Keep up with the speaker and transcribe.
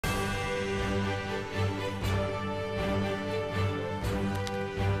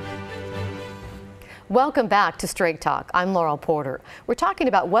Welcome back to Straight Talk. I'm Laurel Porter. We're talking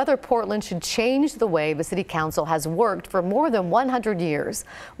about whether Portland should change the way the City Council has worked for more than 100 years.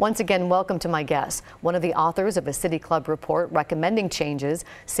 Once again, welcome to my guest, one of the authors of a City Club report recommending changes,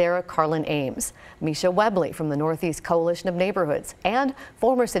 Sarah Carlin Ames, Misha Webley from the Northeast Coalition of Neighborhoods, and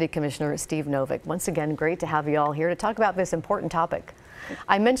former City Commissioner Steve Novick. Once again, great to have you all here to talk about this important topic.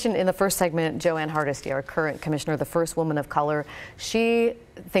 I mentioned in the first segment Joanne Hardesty, our current commissioner, the first woman of color. She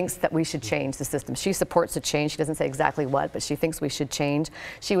thinks that we should change the system. She supports the change. She doesn't say exactly what, but she thinks we should change.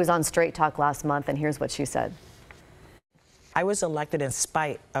 She was on Straight Talk last month, and here's what she said. I was elected in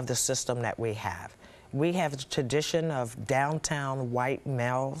spite of the system that we have. We have a tradition of downtown white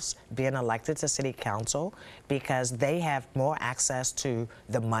males being elected to city council because they have more access to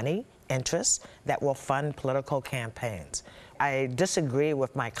the money, interests that will fund political campaigns. I disagree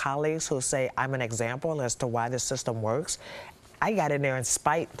with my colleagues who say I'm an example as to why the system works. I got in there in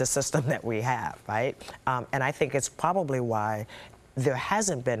spite the system that we have, right? And I think it's probably why there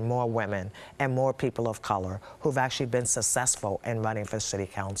hasn't been more women and more people of color who've actually been successful in running for city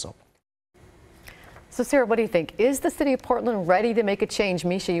council. So Sarah, what do you think? Is the city of Portland ready to make a change?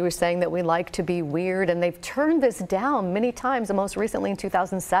 Misha, you were saying that we like to be weird, and they've turned this down many times, and most recently in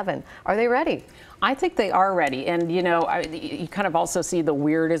 2007. Are they ready? I think they are ready. And, you know, you kind of also see the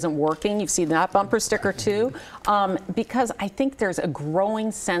weird isn't working. You've seen that bumper sticker, too, because I think there's a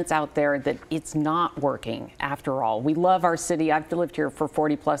growing sense out there that it's not working after all. We love our city. I've lived here for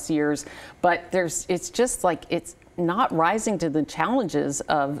 40 plus years, but it's just like it's not rising to the challenges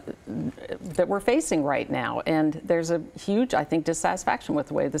that we're facing right now. And there's a huge, I think, dissatisfaction with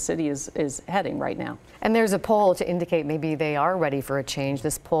the way the city is heading right now. And there's a poll to indicate maybe they are ready for a change.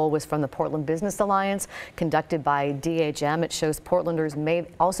 This poll was from the Portland Business Alliance, conducted by DHM. It shows Portlanders may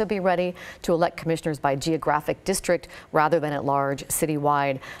also be ready to elect commissioners by geographic district rather than at large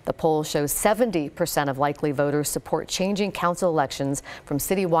citywide. The poll shows 70% of likely voters support changing council elections from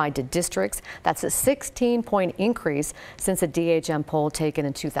citywide to districts. That's a 16-point increase since a DHM poll taken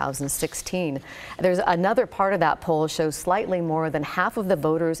in 2016. There's another part of that poll shows slightly more than half of the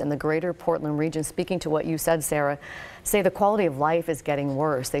voters in the greater Portland region, speaking to what you said, Sarah, say the quality of life is getting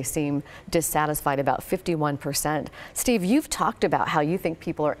worse. They seem dissatisfied, about 51%. Steve, you've talked about how you think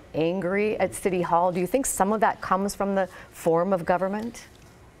people are angry at City Hall. Do you think some of that comes from the form of government?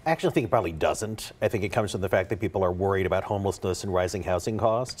 I actually think it probably doesn't. I think it comes from the fact that people are worried about homelessness and rising housing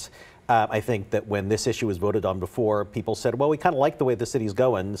costs. I think that when this issue was voted on before, people said, well, we kind of like the way the city's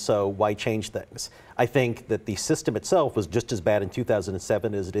going, so why change things? I think that the system itself was just as bad in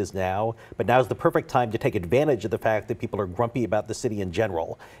 2007 as it is now, but now is the perfect time to take advantage of the fact that people are grumpy about the city in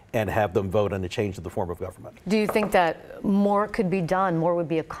general and have them vote on a change of the form of government. Do you think that more could be done, more would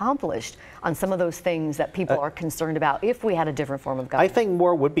be accomplished on some of those things that people are concerned about if we had a different form of government? I think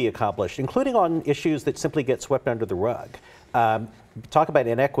more would be accomplished, including on issues that simply get swept under the rug. Talk about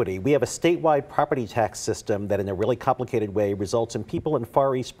inequity. We have a statewide property tax system that in a really complicated way results in people in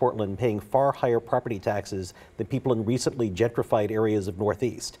Far East Portland paying far higher property taxes than people in recently gentrified areas of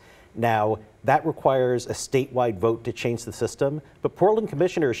Northeast. Now, that requires a statewide vote to change the system, but Portland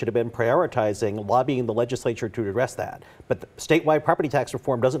commissioners should have been prioritizing lobbying the legislature to address that. But the statewide property tax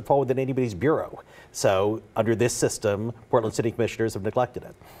reform doesn't fall within anybody's bureau. So under this system, Portland city commissioners have neglected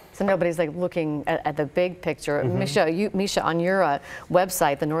it. So nobody's like looking at the big picture. Misha, on your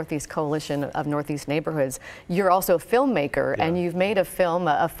website, the Northeast Coalition of Northeast Neighborhoods, you're also a filmmaker, and you've made a film,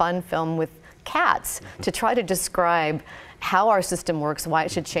 a fun film with cats to try to describe how our system works, why it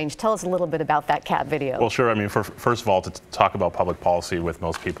should change. Tell us a little bit about that cat video. Well, sure. I mean, first of all, to talk about public policy with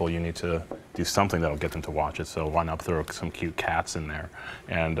most people, you need to do something that'll get them to watch it. So why not throw some cute cats in there?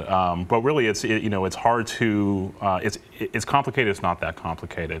 And but really, it's hard to it's complicated. It's not that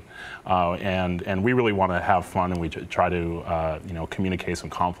complicated, and we really want to have fun, and we try to communicate some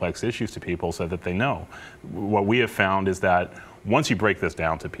complex issues to people so that they know. What we have found is that once you break this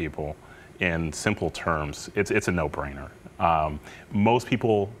down to people in simple terms, it's a no-brainer. Most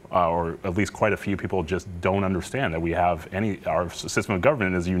people, or at least quite a few people, just don't understand that our system of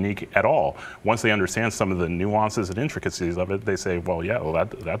government is unique at all. Once they understand some of the nuances and intricacies of it, they say, well, yeah, well,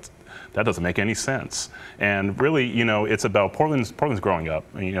 that doesn't make any sense. And really, it's about Portland's growing up.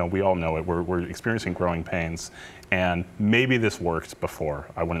 We all know it. We're experiencing growing pains. And maybe this worked before.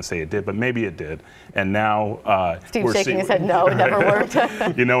 I wouldn't say it did, but maybe it did. And now Steve's shaking his head, no, it never worked.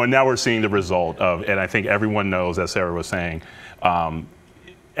 And now we're seeing the result of, and I think everyone knows, as Sarah was saying,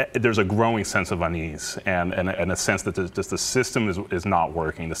 there's a growing sense of unease and a sense that just the system is not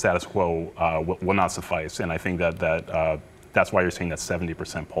working. The status quo will not suffice. And I think that that's why you're seeing that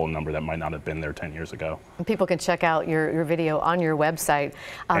 70% poll number that might not have been there 10 years ago. And people can check out your video on your website.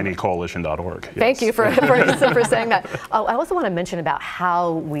 Anycoalition.org. Thank you for saying that. Oh, I also want to mention about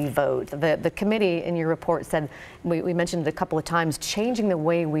how we vote. The committee in your report said, we mentioned it a couple of times, changing the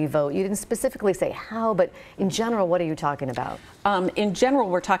way we vote. You didn't specifically say how, but in general, what are you talking about? In general,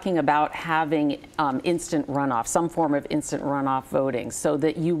 we're talking about having instant runoff, some form of instant runoff voting, so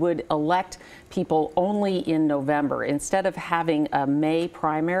that you would elect people only in November instead of having a May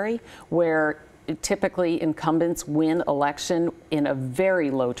primary where typically incumbents win election in a very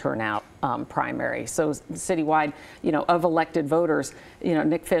low turnout primary. So citywide, of elected voters,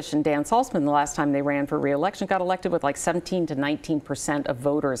 Nick Fish and Dan Salzman, the last time they ran for re-election, got elected with like 17 to 19% of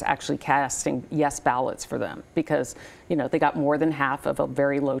voters actually casting yes ballots for them because, they got more than half of a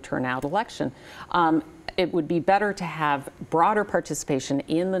very low turnout election. It would be better to have broader participation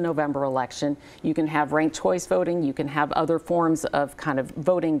in the November election. You can have ranked choice voting. You can have other forms of kind of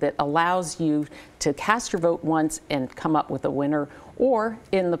voting that allows you to cast your vote once and come up with a winner, or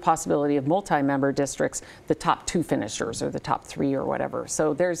in the possibility of multi-member districts, the top 2 finishers or the top 3 or whatever.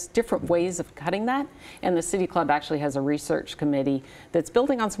 So there's different ways of cutting that. And the City Club actually has a research committee that's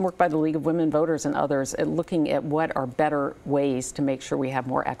building on some work by the League of Women Voters and others at looking at what are better ways to make sure we have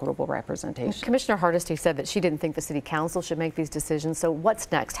more equitable representation. Commissioner Hardesty said that she didn't think the City Council should make these decisions. So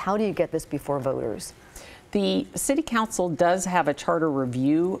what's next? How do you get this before voters? The City Council does have a charter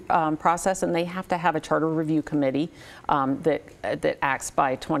review process, and they have to have a charter review committee that acts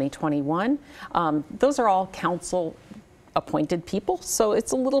by 2021. Those are all council appointed people, so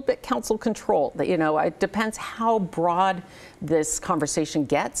it's a little bit council controlled. It depends how broad this conversation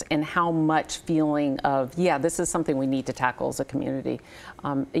gets and how much feeling of, yeah, this is something we need to tackle as a community.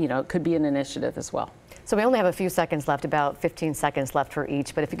 It could be an initiative as well. So we only have a few seconds left, about 15 seconds left for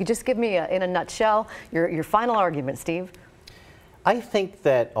each. But if you could just give me, in a nutshell, your final argument, Steve. I think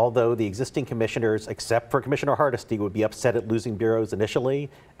that although the existing commissioners, except for Commissioner Hardesty, would be upset at losing bureaus initially,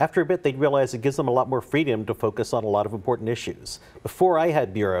 after a bit they'd realize it gives them a lot more freedom to focus on a lot of important issues. Before I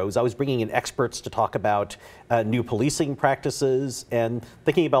had bureaus, I was bringing in experts to talk about new policing practices and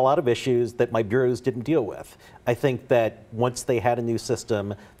thinking about a lot of issues that my bureaus didn't deal with. I think that once they had a new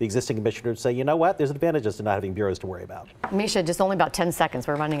system, the existing commissioners would say, you know what, there's advantages to not having bureaus to worry about. Misha, just only about 10 seconds.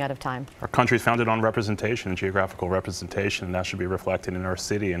 We're running out of time. Our country's founded on representation, geographical representation, and that should be reflected in our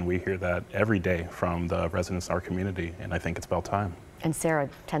city, and we hear that every day from the residents in our community, and I think it's about time. And Sarah,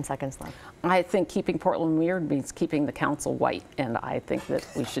 10 seconds left. I think keeping Portland weird means keeping the council white, and I think that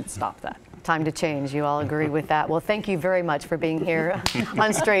we should stop that. Time to change. You all agree with that. Well, thank you very much for being here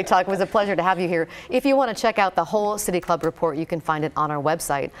on Straight Talk. It was a pleasure to have you here. If you want to check out the whole City Club report, you can find it on our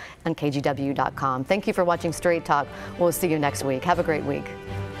website on kgw.com. Thank you for watching Straight Talk. We'll see you next week. Have a great week.